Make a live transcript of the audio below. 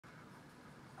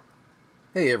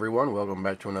Hey everyone, welcome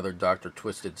back to another Dr.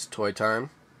 Twisted's Toy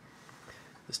Time.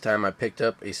 This time I picked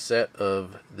up a set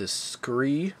of this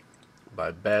Skreeee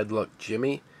by Bad Luck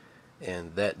Jimmy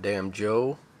and That Damn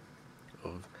Joe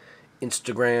of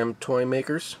Instagram toy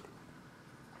makers.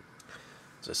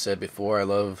 As I said before, I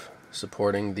love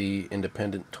supporting the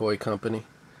independent toy company.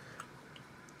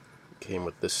 Came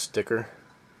with this sticker.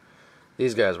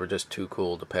 These guys were just too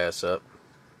cool to pass up.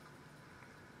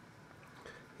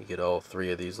 You get all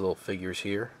three of these little figures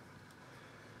here.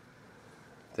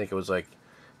 I think it was like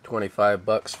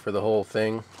 $25 for the whole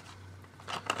thing.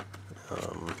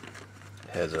 It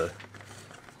has a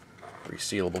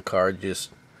resealable card.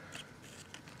 Just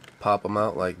pop them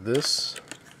out like this,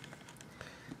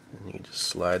 and you just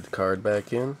slide the card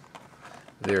back in.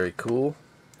 Very cool.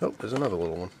 Oh, there's another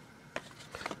little one.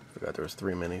 Forgot there was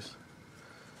 3 minis.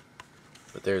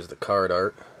 But there's the card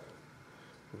art.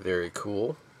 Very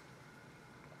cool.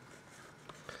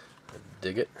 I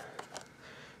dig it.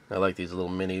 I like these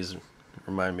little minis.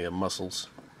 Remind me of mussels.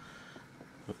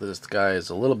 This guy is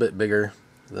a little bit bigger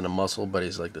than a mussel, but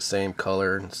he's like the same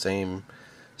color and same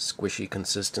squishy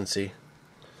consistency.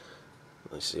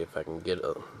 Let's see if I can get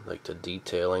like to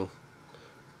detailing.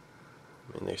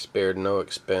 I mean, they spared no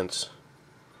expense.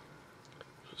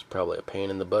 It's probably a pain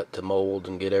in the butt to mold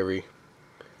and get every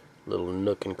little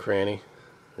nook and cranny.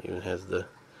 It even has the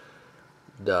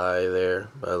dye there.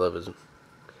 But I love his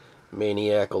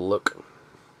maniacal look.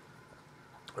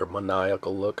 Or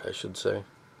maniacal look, I should say.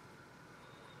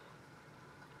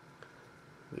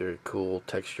 Very cool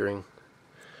texturing.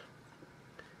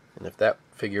 And if that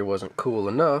figure wasn't cool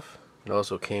enough, it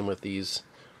also came with these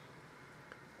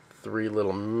 3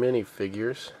 little mini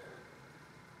figures.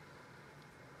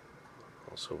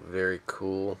 Also very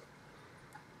cool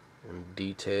and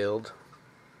detailed.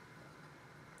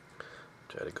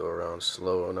 Try to go around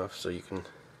slow enough so you can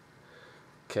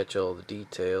catch all the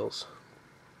details.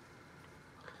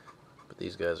 But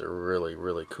these guys are really,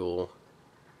 really cool.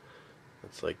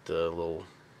 It's like the little,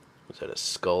 was that a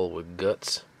skull with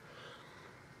guts?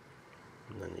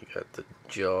 And then you got the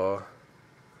jaw,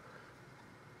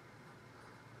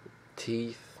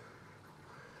 teeth.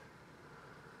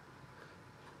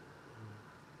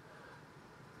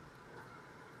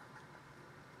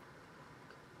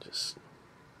 Just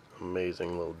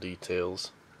amazing little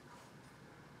details.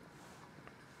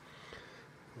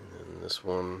 And then this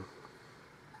one,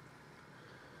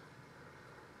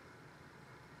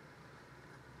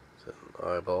 is that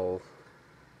an eyeball?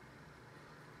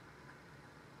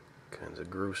 Kinds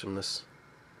of gruesomeness.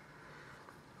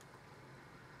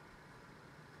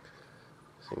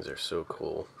 These things are so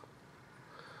cool.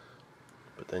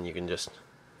 But then you can just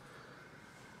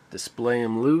display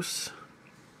them loose.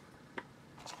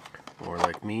 Or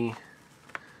like me,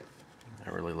 I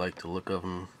really like the look of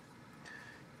them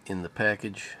in the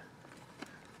package.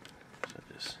 So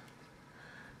just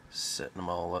setting them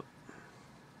all up.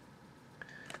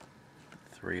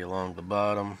 3 along the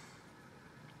bottom.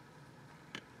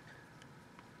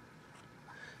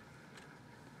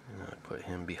 And I put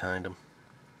him behind him.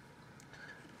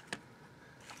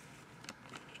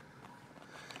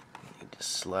 You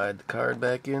just slide the card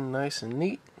back in nice and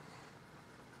neat.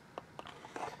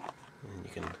 And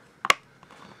you can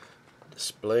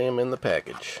display them in the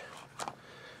package.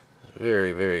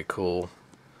 Very, very cool.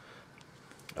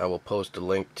 I will post a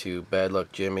link to Bad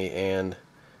Luck Jimmy and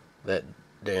That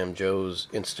Damn Joe's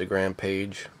Instagram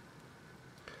page.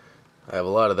 I have a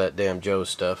lot of That Damn Joe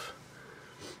stuff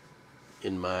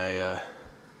in my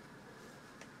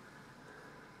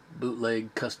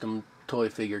bootleg custom toy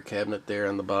figure cabinet there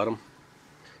on the bottom.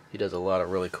 He does a lot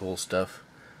of really cool stuff.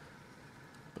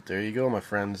 But there you go, my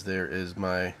friends. There is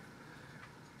my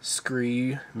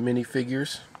Skreeee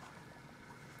minifigures.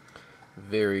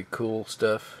 Very cool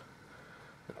stuff.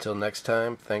 Until next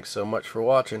time, thanks so much for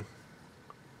watching.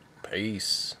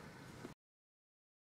 Peace.